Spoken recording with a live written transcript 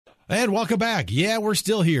And welcome back. Yeah, we're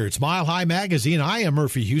still here. It's Mile High Magazine. I am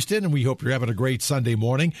Murphy Houston, and we hope you're having a great Sunday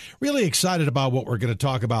morning. Really excited about what we're going to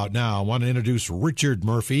talk about now. I want to introduce Richard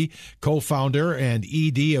Murphy, co-founder and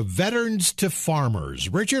ED of Veterans to Farmers.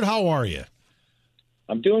 Richard, how are you?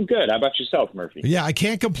 I'm doing good. How about yourself, Murphy? Yeah, I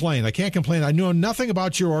can't complain. I know nothing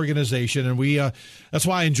about your organization, and that's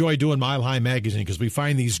why I enjoy doing Mile High Magazine, because we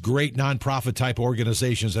find these great nonprofit type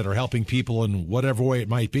organizations that are helping people in whatever way it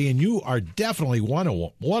might be, and you are definitely one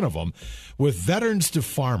of them with Veterans to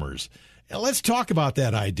Farmers. And let's talk about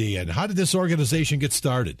that idea and how did this organization get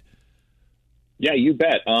started? Yeah, you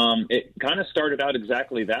bet. It kind of started out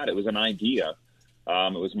exactly that. It was an idea.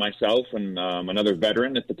 It was myself and another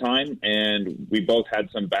veteran at the time, and we both had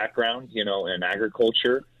some background, in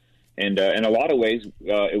agriculture. And in a lot of ways,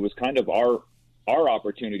 it was kind of our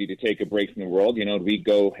opportunity to take a break from the world. We'd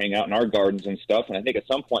go hang out in our gardens and stuff. And I think at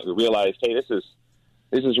some point we realized, hey, this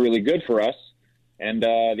is really good for us. And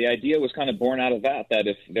the idea was kind of born out of that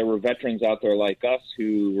if there were veterans out there like us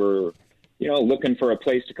who were, looking for a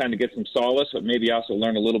place to kind of get some solace, but maybe also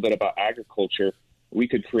learn a little bit about agriculture, we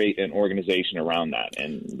could create an organization around that.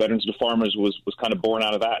 And Veterans to Farmers was kind of born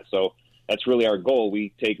out of that. So that's really our goal.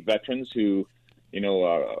 We take veterans who,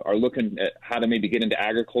 are looking at how to maybe get into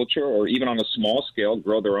agriculture or even on a small scale,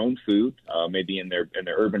 grow their own food, maybe in their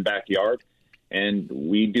urban backyard. And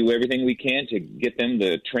we do everything we can to get them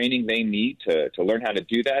the training they need to learn how to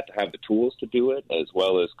do that, to have the tools to do it, as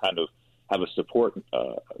well as kind of have a support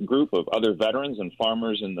group of other veterans and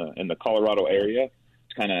farmers in the Colorado area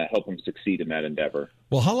to kind of help them succeed in that endeavor.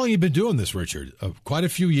 Well, how long have you been doing this, Richard? Quite a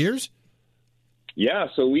few years? Yeah,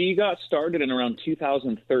 so we got started in around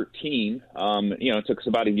 2013. It took us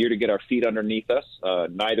about a year to get our feet underneath us.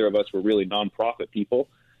 Neither of us were really nonprofit people.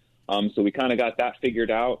 So we kind of got that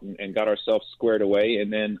figured out and got ourselves squared away.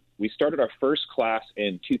 And then we started our first class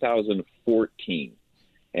in 2014.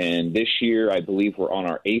 And this year, I believe we're on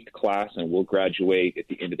our 8th class, and we'll graduate at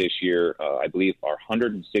the end of this year, I believe, our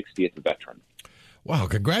 160th veteran. Wow,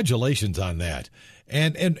 congratulations on that.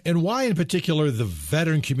 And why in particular the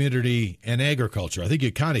veteran community and agriculture? I think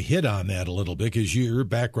you kind of hit on that a little bit because your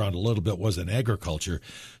background a little bit was in agriculture,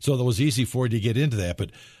 so that was easy for you to get into that.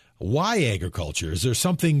 But why agriculture? Is there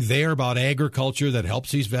something there about agriculture that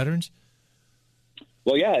helps these veterans?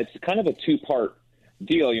 Well, yeah, it's kind of a two-part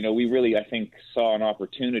deal. We really, I think, saw an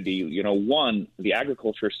opportunity. One, the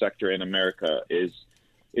agriculture sector in America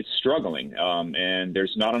it's struggling, and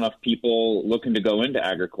there's not enough people looking to go into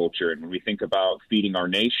agriculture. And when we think about feeding our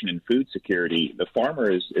nation and food security, the farmer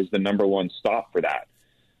is the number one stop for that.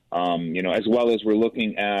 As well as we're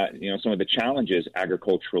looking at, some of the challenges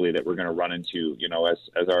agriculturally that we're going to run into,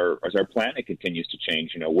 as our planet continues to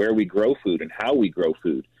change, where we grow food and how we grow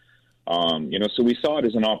food. So we saw it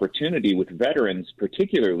as an opportunity with veterans,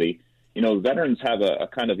 particularly. Veterans have a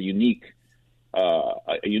kind of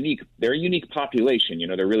they're a unique population.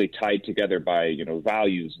 They're really tied together by,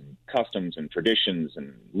 values and customs and traditions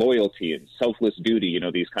and loyalty and selfless duty,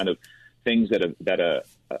 these kind of things that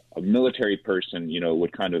a military person,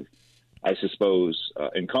 would kind of, I suppose,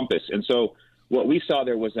 encompass. And so what we saw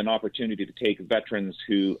there was an opportunity to take veterans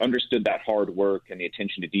who understood that hard work and the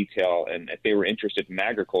attention to detail. And if they were interested in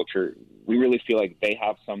agriculture, we really feel like they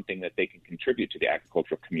have something that they can contribute to the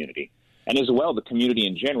agricultural community. And as well, the community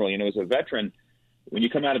in general, as a veteran, when you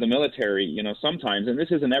come out of the military, sometimes, and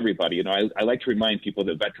this isn't everybody, I like to remind people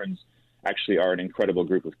that veterans actually are an incredible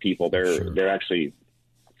group of people. They're at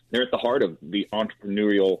the heart of the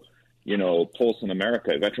entrepreneurial, pulse in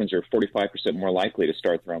America. Veterans are 45% more likely to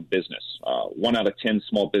start their own business. 1 out of 10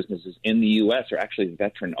 small businesses in the U.S. are actually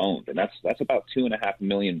veteran owned. And that's about 2.5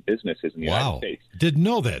 million businesses in the United States. Didn't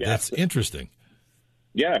know that. Yeah. That's interesting.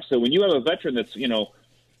 Yeah. So when you have a veteran that's,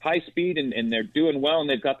 high speed and they're doing well and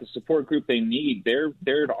they've got the support group they need, they're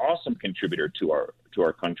an awesome contributor to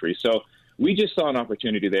our country. So we just saw an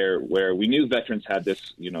opportunity there where we knew veterans had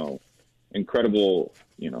this, incredible,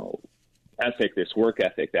 ethic, this work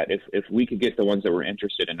ethic, that if we could get the ones that were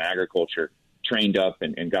interested in agriculture trained up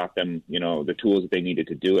and got them, the tools that they needed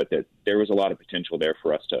to do it, that there was a lot of potential there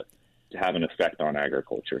for us to have an effect on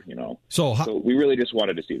agriculture, So we really just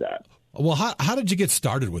wanted to see that. Well, how did you get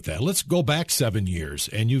started with that? Let's go back 7 years,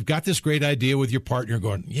 and you've got this great idea with your partner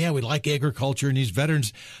going, yeah, we like agriculture and these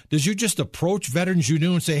veterans. Did you just approach veterans you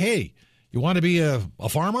knew and say, hey, you want to be a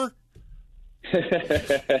farmer?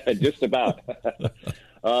 Just about.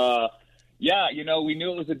 Yeah, we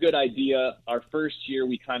knew it was a good idea. Our first year,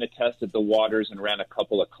 we kind of tested the waters and ran a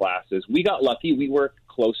couple of classes. We got lucky. We worked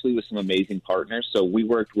closely with some amazing partners. So we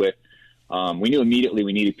worked with we knew immediately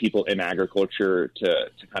we needed people in agriculture to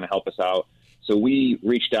kind of help us out. So we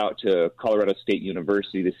reached out to Colorado State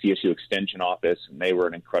University, the CSU Extension Office, and they were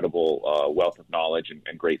an incredible wealth of knowledge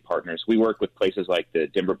and great partners. We work with places like the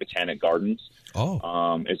Denver Botanic Gardens,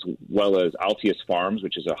 as well as Altius Farms,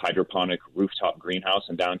 which is a hydroponic rooftop greenhouse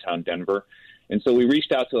in downtown Denver. And so we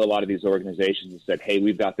reached out to a lot of these organizations and said, hey,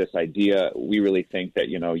 we've got this idea. We really think that,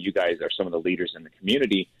 you guys are some of the leaders in the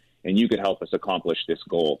community, and you could help us accomplish this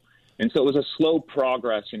goal. And so it was a slow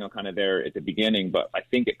progress, kind of there at the beginning, but I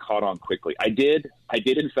think it caught on quickly. I did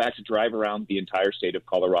in fact drive around the entire state of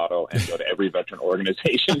Colorado and go to every veteran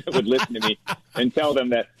organization that would listen to me and tell them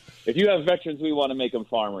that if you have veterans, we want to make them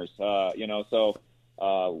farmers. So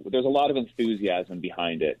there's a lot of enthusiasm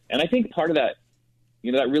behind it. And I think part of that,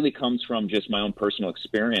 that really comes from just my own personal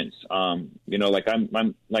experience. I'm like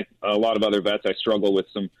a lot of other vets, I struggle with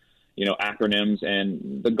some acronyms,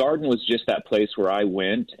 and the garden was just that place where I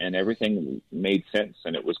went and everything made sense,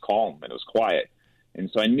 and it was calm and it was quiet. And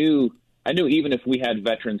so I knew even if we had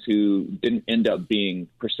veterans who didn't end up being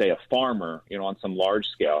per se a farmer, on some large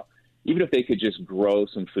scale, even if they could just grow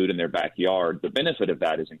some food in their backyard, the benefit of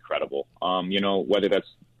that is incredible. Whether that's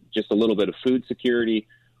just a little bit of food security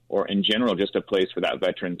or in general, just a place for that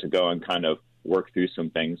veteran to go and kind of work through some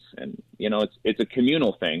things. And, it's a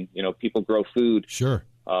communal thing. People grow food. Sure.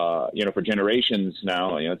 For generations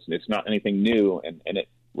now, it's not anything new, and it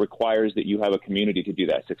requires that you have a community to do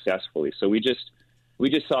that successfully. So we just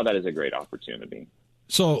saw that as a great opportunity.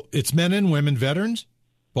 So it's men and women veterans,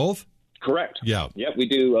 both? Correct. Yeah. Yep. We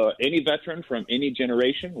do any veteran from any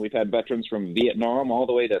generation. We've had veterans from Vietnam all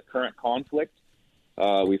the way to current conflict.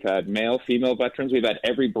 We've had male, female veterans. We've had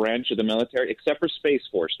every branch of the military except for Space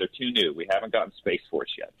Force. They're too new. We haven't gotten Space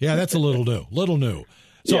Force yet. Yeah, that's a little new.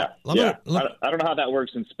 So, I don't know how that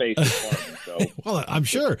works in space. So. Well, I'm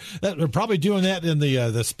sure that they're probably doing that in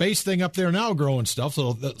the space thing up there now, growing stuff.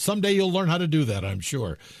 So someday you'll learn how to do that, I'm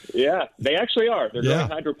sure. Yeah, they actually are. They're growing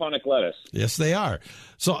hydroponic lettuce. Yes, they are.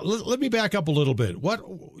 So let me back up a little bit. What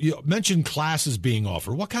you mentioned classes being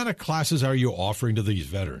offered. What kind of classes are you offering to these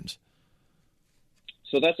veterans?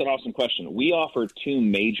 So that's an awesome question. We offer two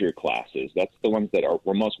major classes. That's the ones that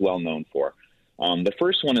we're most well known for. The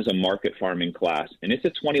first one is a market farming class, and it's a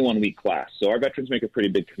 21-week class. So our veterans make a pretty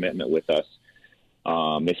big commitment with us.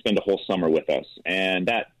 They spend a whole summer with us. And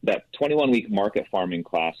that 21-week market farming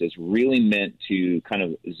class is really meant to kind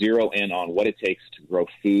of zero in on what it takes to grow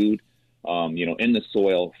food, in the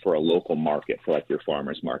soil for a local market, for like your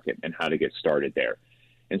farmer's market, and how to get started there.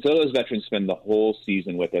 And so those veterans spend the whole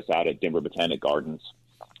season with us out at Denver Botanic Gardens.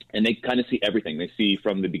 And they kind of see everything. They see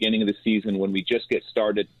from the beginning of the season when we just get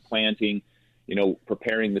started planting,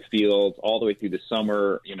 preparing the fields all the way through the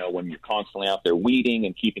summer, when you're constantly out there weeding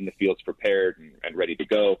and keeping the fields prepared and ready to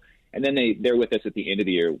go. And then they're with us at the end of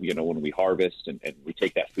the year, when we harvest and we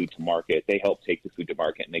take that food to market. They help take the food to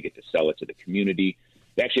market, and they get to sell it to the community.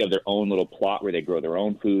 They actually have their own little plot where they grow their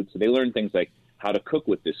own food. So they learn things like how to cook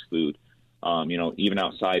with this food, even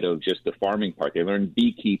outside of just the farming part. They learn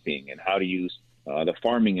beekeeping and how to use the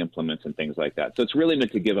farming implements and things like that. So it's really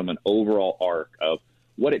meant to give them an overall arc of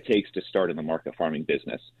what it takes to start in the market farming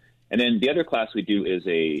business. And then the other class we do is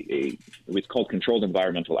it's called controlled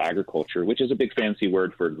environmental agriculture, which is a big fancy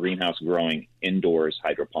word for greenhouse growing indoors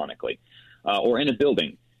hydroponically, or in a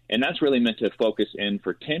building. And that's really meant to focus in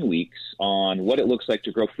for 10 weeks on what it looks like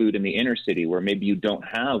to grow food in the inner city where maybe you don't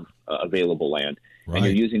have available land. Right. And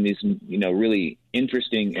you're using these, really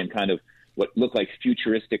interesting and kind of what look like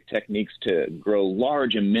futuristic techniques to grow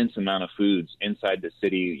large, immense amount of foods inside the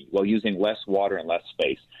city while using less water and less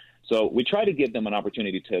space. So we try to give them an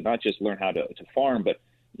opportunity to not just learn how to farm, but,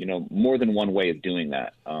 more than one way of doing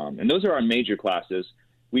that. And those are our major classes.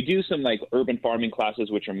 We do some like urban farming classes,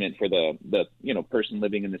 which are meant for the person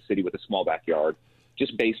living in the city with a small backyard,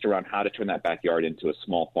 just based around how to turn that backyard into a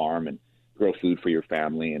small farm and grow food for your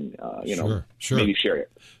family and, Sure. maybe share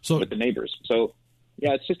it with the neighbors. So,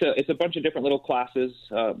 yeah, it's a bunch of different little classes,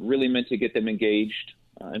 really meant to get them engaged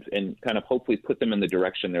and kind of hopefully put them in the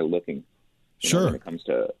direction they're looking. When it comes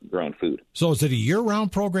to growing food. So is it a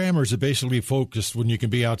year-round program, or is it basically focused when you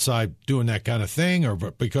can be outside doing that kind of thing, or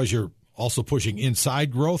because you're also pushing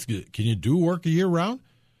inside growth? Can you do work a year-round?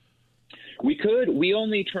 We could. We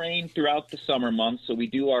only train throughout the summer months, so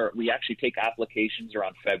we actually take applications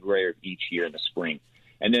around February of each year in the spring.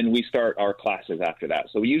 And then we start our classes after that.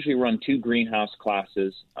 So we usually run 2 greenhouse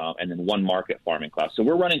classes and then 1 market farming class. So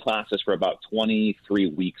we're running classes for about 23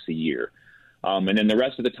 weeks a year. And then the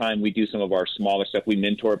rest of the time we do some of our smaller stuff. We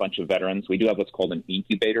mentor a bunch of veterans. We do have what's called an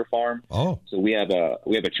incubator farm. Oh. So we have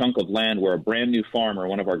a chunk of land where a brand new farmer,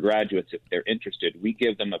 one of our graduates, if they're interested, we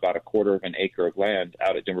give them about 1/4 of an acre of land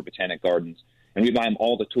out at Denver Botanic Gardens, and we buy them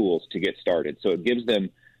all the tools to get started. So it gives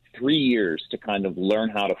them 3 years to kind of learn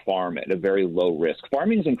how to farm at a very low risk.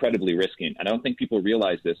 Farming is incredibly risky, and I don't think people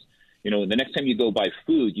realize this. The next time you go buy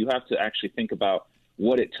food, you have to actually think about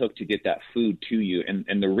what it took to get that food to you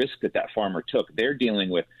and the risk that farmer took. They're dealing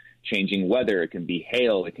with changing weather. It can be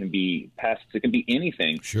hail. It can be pests. It can be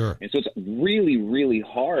anything. Sure. And so it's really, really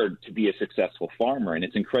hard to be a successful farmer, and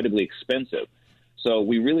it's incredibly expensive. So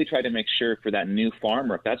we really try to make sure for that new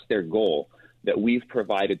farmer, if that's their goal, that we've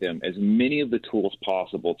provided them as many of the tools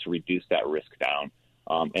possible to reduce that risk down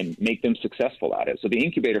and make them successful at it. So the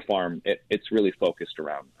incubator farm, it's really focused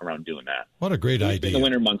around doing that. What a great idea. In the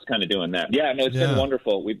winter months kind of doing that. Yeah, no, it's been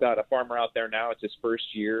wonderful. We've got a farmer out there now. It's his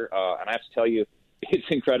first year. And I have to tell you, it's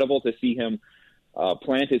incredible to see him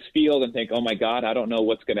plant his field and think, oh, my God, I don't know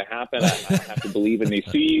what's going to happen. I have to believe in these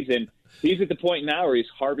seeds. And he's at the point now where he's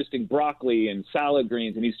harvesting broccoli and salad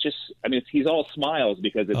greens. And he's all smiles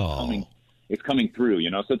because it's coming through,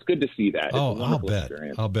 so it's good to see that. It's a wonderful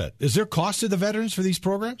experience. I'll bet. Is there cost to the veterans for these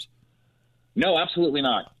programs? No, absolutely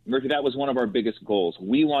not. Murphy, that was one of our biggest goals.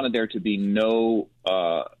 We wanted there to be no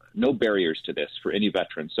barriers to this for any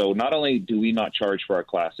veteran. So not only do we not charge for our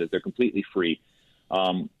classes, they're completely free.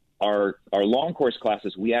 Our long course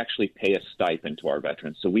classes, we actually pay a stipend to our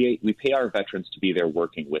veterans. So we pay our veterans to be there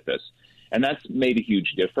working with us. And that's made a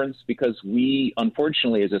huge difference because we,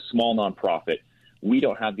 unfortunately, as a small nonprofit, we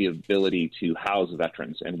don't have the ability to house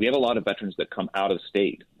veterans. And we have a lot of veterans that come out of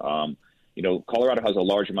state. Colorado has a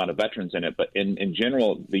large amount of veterans in it, but in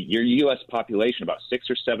general, your U.S. population, about 6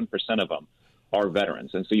 or 7% of them are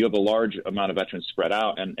veterans. And so you have a large amount of veterans spread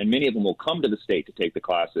out, and many of them will come to the state to take the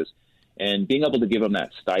classes. And being able to give them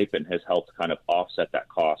that stipend has helped kind of offset that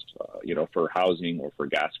cost, for housing or for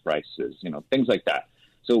gas prices, things like that.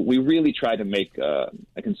 So we really try to make a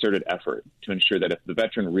concerted effort to ensure that if the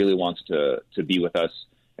veteran really wants to be with us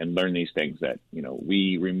and learn these things, that,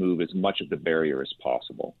 we remove as much of the barrier as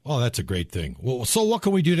possible. Oh, that's a great thing. Well, so what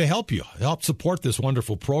can we do to help you, help support this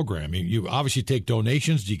wonderful program? I mean, you obviously take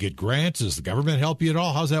donations. Do you get grants? Does the government help you at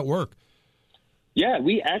all? How's that work? Yeah,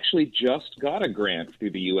 we actually just got a grant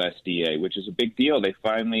through the USDA, which is a big deal. They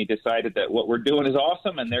finally decided that what we're doing is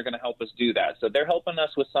awesome, and they're going to help us do that. So they're helping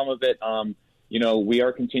us with some of it. We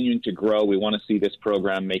are continuing to grow. We want to see this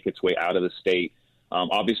program make its way out of the state.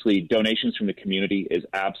 Obviously, donations from the community is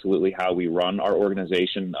absolutely how we run our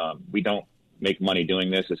organization. We don't make money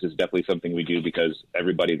doing this. This is definitely something we do because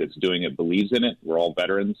everybody that's doing it believes in it. We're all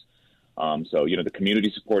veterans. So the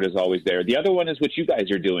community support is always there. The other one is what you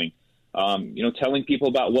guys are doing, telling people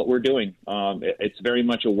about what we're doing. It's very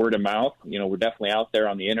much a word of mouth. We're definitely out there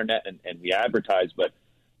on the internet and we advertise, but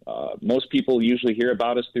most people usually hear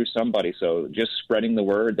about us through somebody. So just spreading the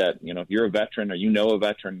word that, if you're a veteran or a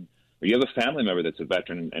veteran or you have a family member that's a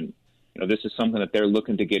veteran and this is something that they're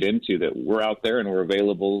looking to get into, that we're out there and we're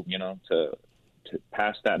available, to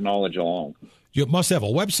pass that knowledge along. You must have a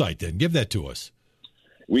website then. Give that to us.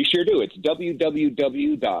 We sure do. It's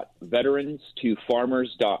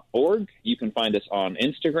www.veteranstofarmers.org. You can find us on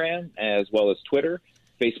Instagram as well as Twitter.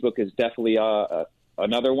 Facebook is definitely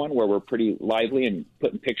another one where we're pretty lively and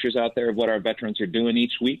putting pictures out there of what our veterans are doing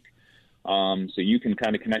each week. So you can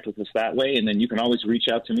kind of connect with us that way, and then you can always reach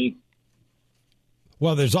out to me.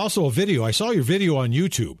 Well, there's also a video. I saw your video on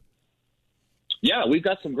YouTube. Yeah, we've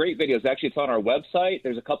got some great videos. Actually, it's on our website.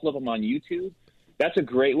 There's a couple of them on YouTube. That's a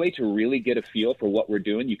great way to really get a feel for what we're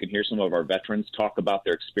doing. You can hear some of our veterans talk about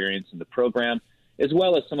their experience in the program, as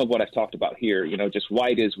well as some of what I've talked about here, just why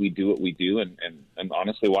it is we do what we do and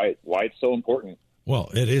honestly why it's so important.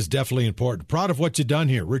 Well, it is definitely important. Proud of what you've done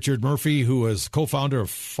here. Richard Murphy, who is co-founder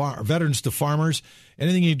of Veterans to Farmers.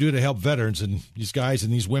 Anything you do to help veterans, and these guys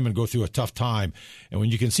and these women go through a tough time. And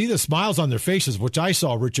when you can see the smiles on their faces, which I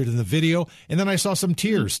saw, Richard, in the video, and then I saw some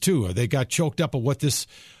tears, too. They got choked up at what this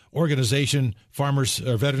organization,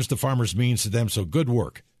 Veterans to Farmers, means to them. So good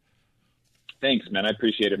work. Thanks, man. I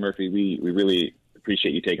appreciate it, Murphy. We really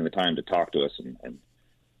appreciate you taking the time to talk to us, and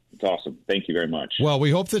it's awesome. Thank you very much. Well,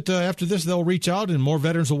 we hope that after this, they'll reach out and more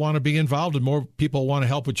veterans will want to be involved and more people want to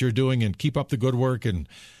help what you're doing, and keep up the good work. And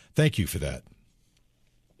thank you for that.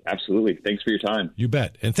 Absolutely. Thanks for your time. You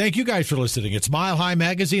bet. And thank you guys for listening. It's Mile High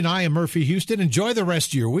Magazine. I am Murphy Houston. Enjoy the rest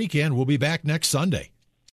of your weekend. We'll be back next Sunday.